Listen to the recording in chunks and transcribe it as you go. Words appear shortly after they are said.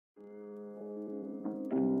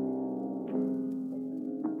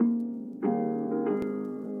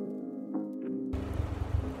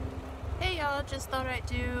just thought I'd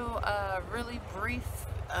do a really brief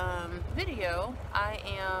video. I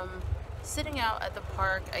am sitting out at the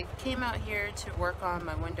park. I came out here to work on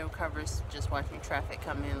my window covers, just watching traffic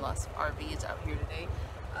come in. Lots of RVs out here today,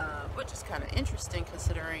 which is kind of interesting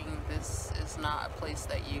considering this is not a place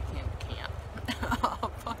that you can camp.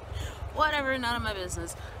 But whatever, none of my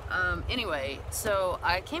business. Anyway, so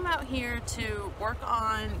I came out here to work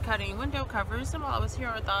on cutting window covers, and while I was here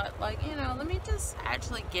I thought, like, you know, let me just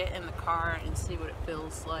actually get in the car and see what it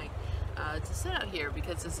feels like to sit out here,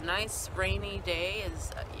 because it's a nice rainy day.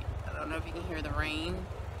 I don't know if you can hear the rain.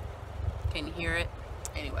 Can you hear it?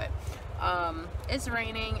 Anyway, it's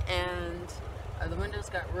raining and the windows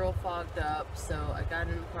got real fogged up, so I got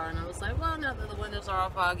in the car and I was like, well, now that the windows are all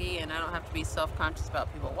foggy and I don't have to be self-conscious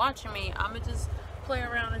about people watching me, I'm gonna just play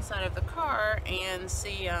around inside of the car and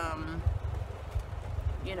see,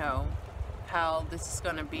 you know, how this is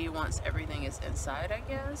gonna be once everything is inside, I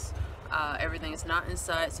guess. Everything is not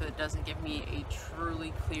inside, so it doesn't give me a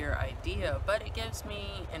truly clear idea, but it gives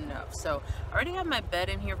me enough. So I already have my bed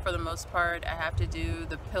in here for the most part. I have to do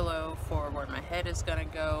the pillow for where my head is gonna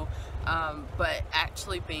go, but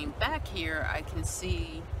actually being back here, I can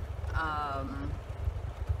see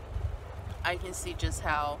just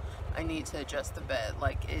how I need to adjust the bed.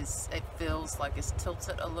 Like, it feels like it's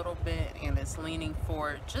tilted a little bit and it's leaning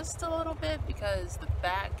forward just a little bit because the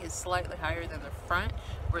back is slightly higher than the front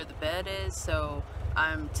where the bed is, so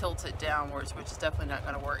I'm tilted downwards, which is definitely not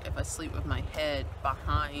going to work if I sleep with my head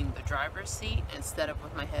behind the driver's seat instead of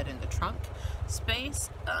with my head in the trunk space.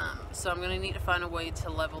 So I'm going to need to find a way to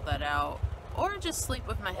level that out, or just sleep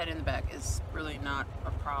with my head in the back is really not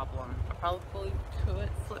a problem. I probably could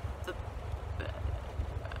flip the bed.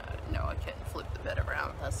 No, I couldn't flip the bed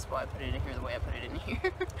around. That's why I put it in here the way I put it in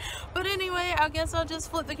here. But anyway, I guess I'll just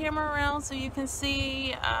flip the camera around so you can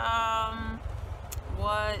see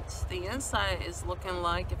what the inside is looking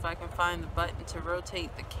like. If I can find the button to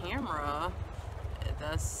rotate the camera.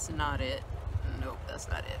 That's not it. Nope, that's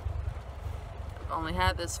not it. I've only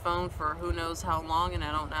had this phone for who knows how long, and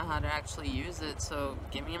I don't know how to actually use it, so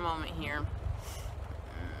give me a moment here.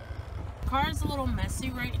 The car is a little messy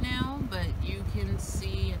right now, but you can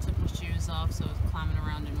see I took my shoes off, so I was climbing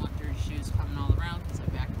around and want dirty shoes coming all around because I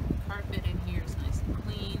vacuumed the carpet in here. It's nice and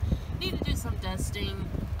clean. Need to do some dusting.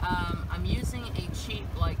 I'm using a cheap,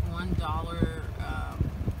 like, $1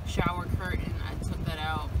 shower curtain. I took that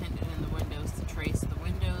out, pinned it in the windows to trace the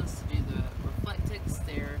windows, to do the reflectics.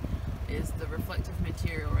 There is the reflective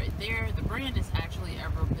material right there. The brand is actually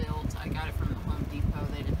Everbuilt. I got it from the Home Depot.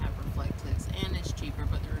 They didn't have reflectives, and it's cheaper,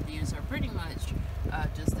 but the reviews are pretty much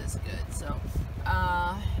just as good. So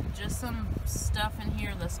just some stuff in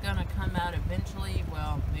here that's gonna come out eventually.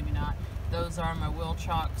 Well, maybe not. Those are my wheel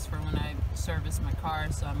chocks for when I service my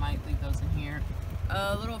car, so I might leave those in here.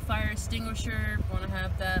 A little fire extinguisher, want to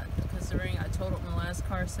have that considering I totaled my last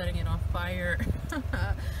car setting it on fire.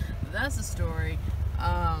 That's a story.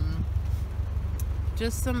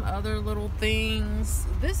 Just some other little things.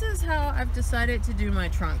 This is how I've decided to do my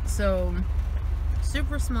trunk. So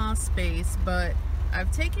super small space, but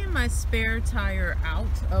I've taken my spare tire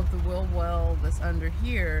out of the wheel well that's under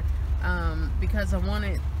here because I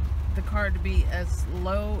wanted the car to be as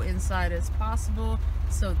low inside as possible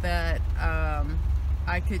so that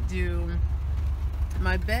I could do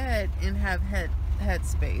my bed and have head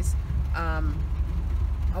space.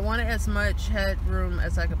 I wanted as much headroom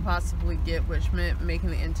as I could possibly get, which meant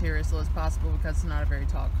making the interior as low as possible because it's not a very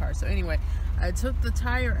tall car. So anyway, I took the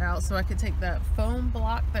tire out so I could take that foam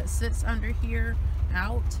block that sits under here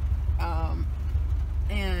out,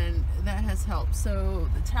 and that has helped. So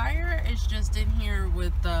the tire is just in here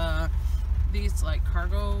with these like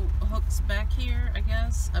cargo hooks back here, I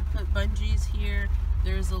guess. I put bungees here.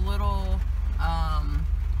 There's a little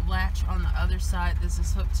latch on the other side this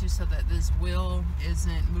is hooked to so that this wheel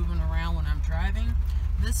isn't moving around when I'm driving.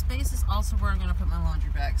 This space is also where I'm going to put my laundry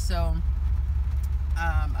bag. So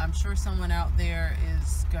I'm sure someone out there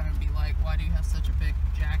is going to be like, why do you have such a big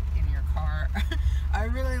jack in your car? I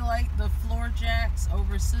really like the floor jacks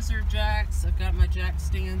over scissor jacks. I've got my jack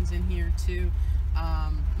stands in here too.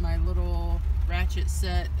 My little ratchet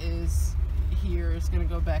set is here. It's going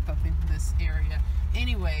to go back up into this area.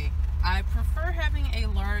 Anyway, I prefer having a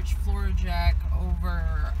large floor jack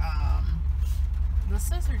over the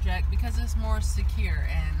scissor jack because it's more secure,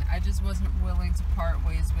 and I just wasn't willing to part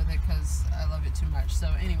ways with it because I love it too much. So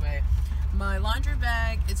anyway, my laundry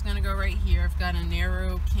bag is going to go right here. I've got a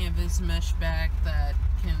narrow canvas mesh bag that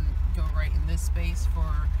can go right in this space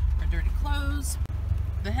for my dirty clothes.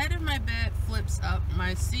 The head of my bed flips up.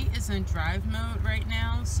 My seat is in drive mode right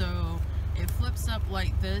now, so it flips up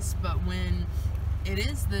like this, but when it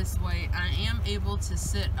is this way, I am able to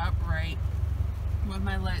sit upright with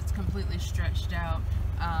my legs completely stretched out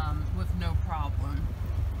with no problem.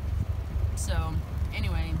 So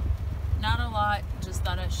anyway, not a lot, just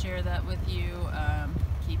thought I'd share that with you,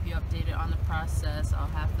 keep you updated on the process. I'll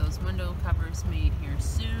have those window covers made here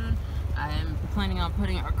soon. I am planning on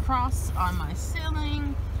putting a cross on my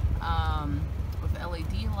ceiling with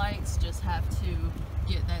LED lights. Just have to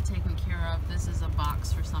get that taken care of. This is a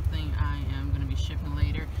box for something I am going to be shipping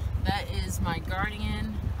later. That is my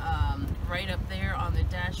Guardian, right up there on the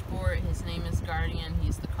dashboard. His name is Guardian.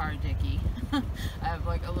 He's the car dicky. I have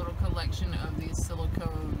like a little collection of these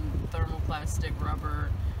silicone thermoplastic rubber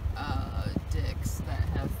dicks that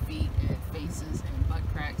have feet and faces and butt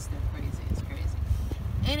cracks. They're crazy. It's crazy.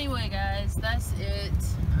 Anyway, guys, that's it.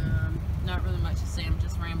 Not really much to say. I'm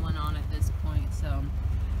just rambling on at this point. So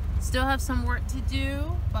still have some work to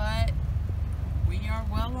do, but we are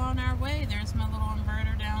well on our way. There's my little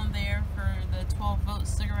inverter down there for the 12-volt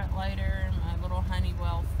cigarette lighter, my little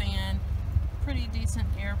Honeywell fan. Pretty decent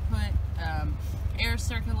air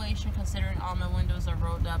circulation, considering all my windows are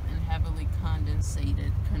rolled up and heavily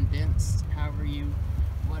condensed, however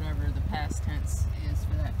whatever the past tense is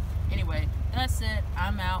for that. Anyway, that's it.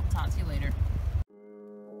 I'm out. Talk to you later.